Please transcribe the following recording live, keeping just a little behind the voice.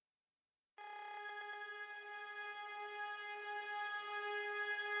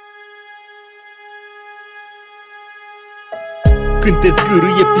când te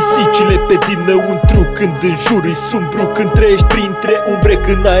zgârâie pisicile pe dinăuntru, când în jur e sumbru, când trăiești printre umbre,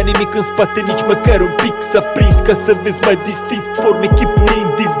 când n-ai nimic în spate, nici măcar un pic s-a prins, ca să vezi mai distins forme, chipuri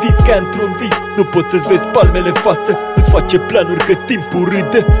indivizi ca într-un vis. Nu poți să-ți vezi palmele în față, îți face planuri că timpul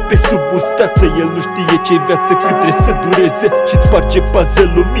râde pe sub mustață. El nu știe ce-i viață, cât trebuie să dureze și-ți sparge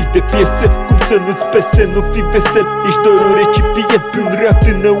puzzle o mii de piese. Cum să nu-ți pese, nu fi vesel, ești doar un recipient pe un raft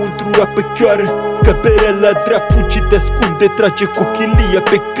înăuntru, apă chioară ca berea la drap, fugi, te ascunde, trage cochilia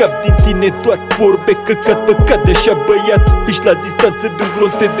pe cap. Din tine doar vorbe, căcat, păcat de așa băiat. Ești la distanță de un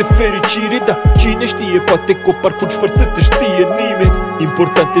glonte de fericire, dar cine știe, poate că o parcurgi fără să te știe nimeni.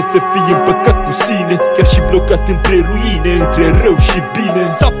 Important e să fii împăcat cu sine, chiar și blocat între ruine, între rău și bine.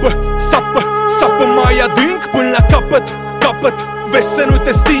 Sapă, sapă, sapă mai adânc până la capăt, capăt. Vezi să nu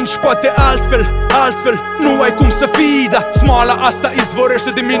te stingi, poate altfel, altfel nu ai cum să fii, dar smoala asta izvorește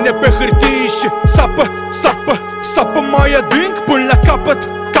de mine pe hârtii. Și sapă, sapă, sapă mai adânc până la capăt,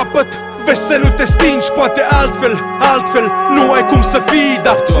 capăt. Vezi să nu te stingi, poate altfel, altfel nu ai cum să fii,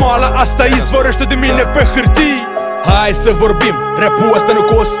 dar smoala asta izvorește de mine pe hârtii. Hai să vorbim, rap-ul ăsta nu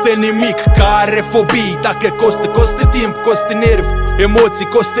costă nimic, care fobii. Dacă costă, costă timp, costă nervi,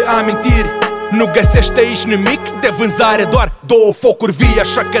 emoții, costă amintiri. Nu găsești aici nimic de vânzare, doar două focuri vii.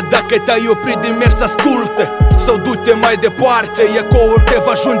 Așa că dacă te-ai oprit din mers, ascultă sau du-te mai departe. Ecoul te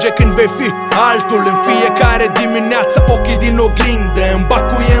va ajunge când vei fi altul. În fiecare dimineață ochii din oglindă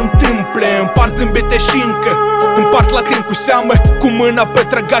îmbacuie în tâmple, împart zâmbete și încă împart lacrimi cu seamă. Cu mâna pe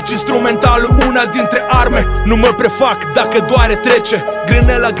trăgaci instrumentalul, una dintre arme. Nu mă prefac dacă doare trece,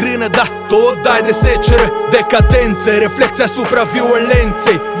 grână la grână, da, tot dai de seceră. Decadență, reflexia asupra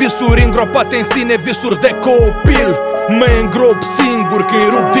violenței, visuri îngropate în sine, visuri de copil. Mă îngrop singur că-i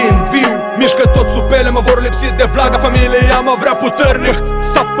rup din viu. Mișcă tot supele, mă vor lipsi de vlaga familiei, mă vrea puternic.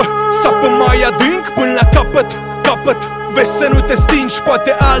 Sapă, sapă mai adânc până la capăt, capăt. Vezi să nu te stingi,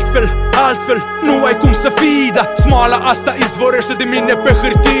 poate altfel, altfel nu ai cum să fii, dar smoala asta izvorește de mine pe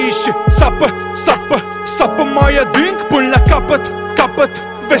hârtii. Și sapă, sapă, sapă mai adânc până la capăt, capăt.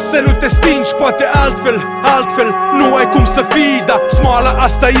 Vezi să nu te stingi, poate altfel, altfel nu ai cum să fii, dar smoala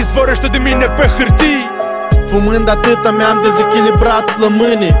asta izvorește de mine pe hârtii. Fumând atâta mi-am dezechilibrat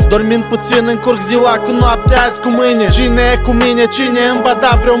plămânii, dormind puțin încurc ziua cu noaptea azi cu mâine. Cine e cu mine, cine îmi va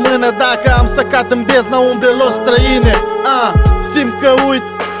da vreo mână dacă am săcat în bezna umbrelor străine? Simt că uit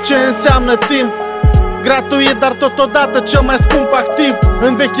ce înseamnă timp, gratuit, dar totodată cel mai scump activ.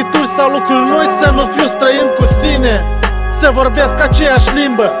 În vechituri sau lucruri noi să nu fiu străin cu sine, să vorbesc aceeași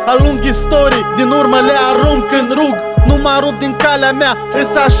limbă, alung istorii, din urmă le arunc în rug. Nu mă rup din calea mea,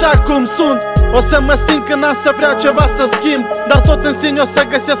 însă așa cum sunt. O să mă sting când am să vreau ceva să schimb, dar tot în sine o să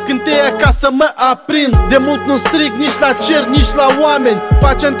găsesc înteia ca să mă aprind. De mult nu strig nici la cer, nici la oameni.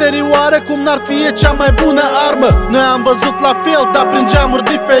 Pacea interioară cum n-ar fi cea mai bună armă. Noi am văzut la fel, dar prin geamuri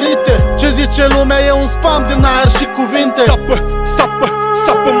diferite. Ce zice lumea e un spam din aer și cuvinte. Sapă, sapă,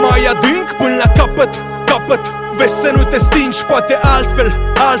 sapă mai adânc până la capăt, capăt. Vezi să nu te stingi, poate altfel,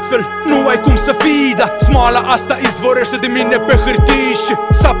 altfel nu ai cum să fii, dar smoala asta izvorește de mine pe hârtii. Și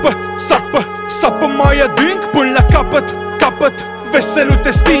sapă, sapă, sapă mai adânc până la capăt, capăt. Vezi să nu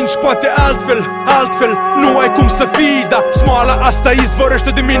te stingi, poate altfel, altfel nu ai cum să fii, dar smoala asta izvorește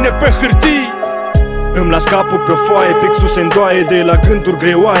de mine pe hârtii. Îmi las capul pe o foaie, pixul se îndoaie de la gânduri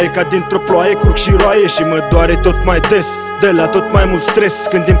greoaie, ca dintr-o ploaie curg și roaie și mă doare tot mai des de la tot mai mult stres,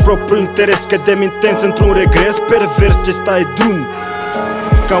 când din propriu interes cădem intens într-un regres pervers ce stai drum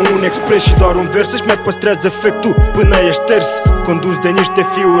ca un expres și doar un vers își mai păstrează efectul până e șters. Condus de niște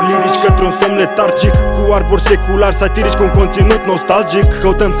fiuri lirici către-un somn letargic, cu arbori seculari satirici cu un conținut nostalgic.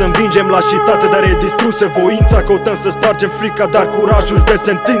 Căutăm să învingem lașitate, dar e distrusă voința. Căutăm să spargem frica, dar curajul își dă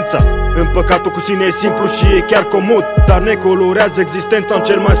sentința. Împăcatul cu sine e simplu și e chiar comod, dar ne colorează existența în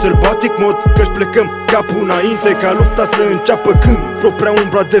cel mai sălbatic mod. Că-și plecăm capul înainte ca lupta să înceapă când propria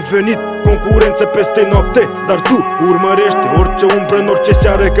umbră a devenit concurență peste noapte. Dar tu urmărește orice umbră în orice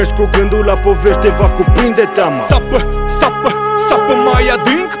seară, că-și cu gândul la povește va cuprinde teama. Sapă, sapă, sapă mai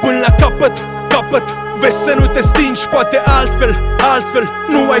adânc până la capăt, capăt. Vezi să nu te stingi, poate altfel, altfel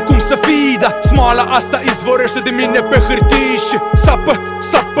nu ai cum să fii, dar smoala asta izvorește de mine pe hârtii. Și sapă,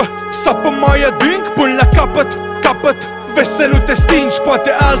 sapă, sapă mai adânc până la capăt, capăt. Vezi să nu te stingi,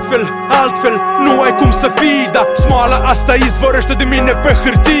 poate altfel, altfel nu ai cum să fii, dar smoala asta izvorește de mine pe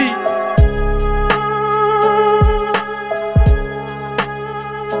hârtii.